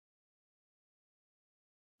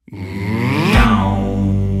Look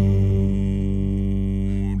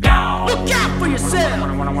out for yourself.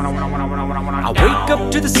 I wake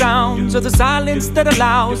up to the sounds of the silence that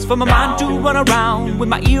allows for my mind to run around with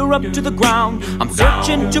my ear up to the ground. I'm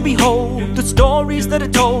searching to behold the stories that are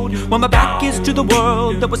told when my back is to the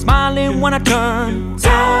world that was smiling when I turned.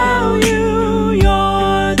 Tell you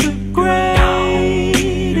you're the greatest,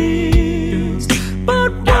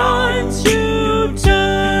 but once you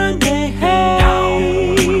turn they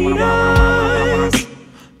hate us.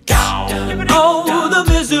 Oh, the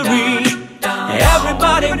misery.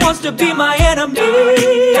 Everybody wants to be my enemy.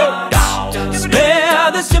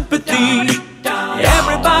 Spare the sympathy.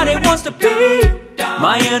 Everybody wants to be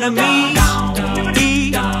my enemy.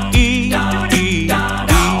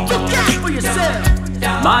 Look out for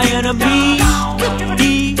yourself. My enemy.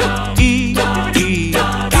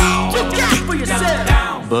 Look out for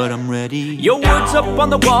yourself. But I'm ready. Your words up on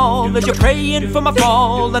the wall as you're praying for my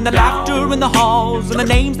fall, and the laughter in the halls and the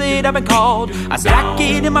names that I've been called. I stack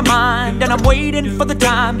it in my mind and I'm waiting for the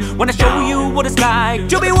time when I show you what it's like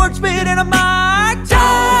to be wordsmith in a mic.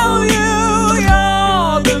 Tell you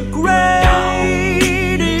you're the greatest,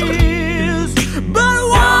 but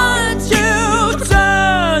once you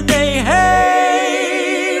turn they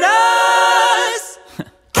hate us.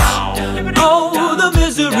 Oh, the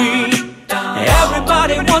misery.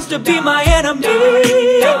 Everybody wants to be my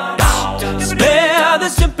enemy. Spare the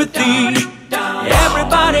sympathy.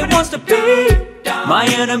 Everybody wants to be my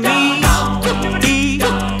enemy.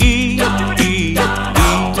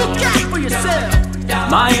 Look out for yourself.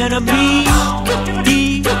 My enemy.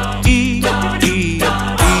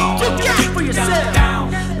 Look out for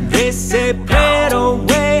yourself. They say play it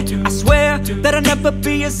away. I swear that I'll never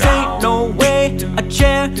be a saint, no way. A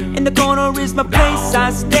chair in the corner is my place.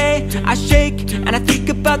 I stay, I shake, and I think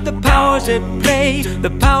about the powers at play. The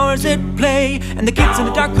powers at play. And the kids in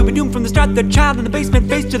the dark who be doomed from the start. Their child in the basement,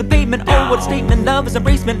 face to the pavement. Oh, what a statement. Love is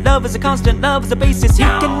embracement. Love is a constant. Love is a basis. He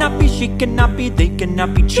cannot be, she cannot be, they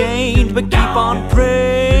cannot be changed. But keep on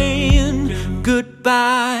praying.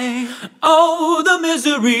 Goodbye. Oh, the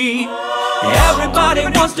misery. Everybody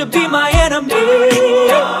wants to be my enemy.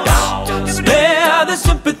 Spare the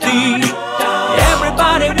sympathy.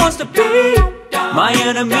 Everybody wants to be my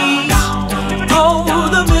enemy. Oh,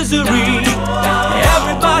 the misery.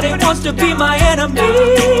 Everybody wants to be my enemy.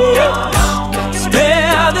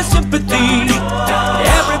 Spare the sympathy.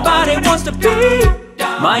 Everybody wants to be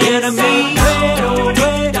my enemy.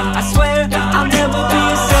 I swear I'll never be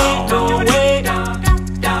a saint, no way.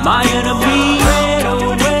 My enemy.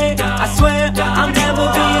 I swear I'll never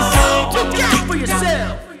be a saint. Look out for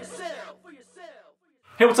yourself.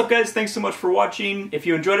 Hey, what's up guys? Thanks so much for watching. If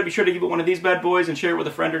you enjoyed it, be sure to give it one of these bad boys and share it with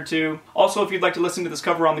a friend or two. Also, if you'd like to listen to this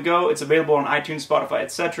cover on the go, it's available on iTunes, Spotify,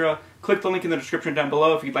 etc. Click the link in the description down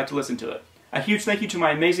below if you'd like to listen to it. A huge thank you to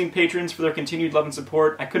my amazing patrons for their continued love and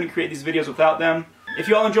support. I couldn't create these videos without them. If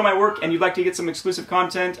you all enjoy my work and you'd like to get some exclusive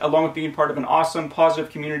content along with being part of an awesome,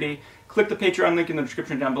 positive community, click the Patreon link in the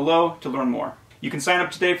description down below to learn more. You can sign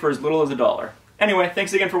up today for as little as $1. Anyway,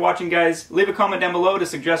 thanks again for watching guys. Leave a comment down below to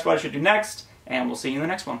suggest what I should do next, and we'll see you in the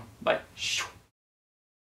next one. Bye.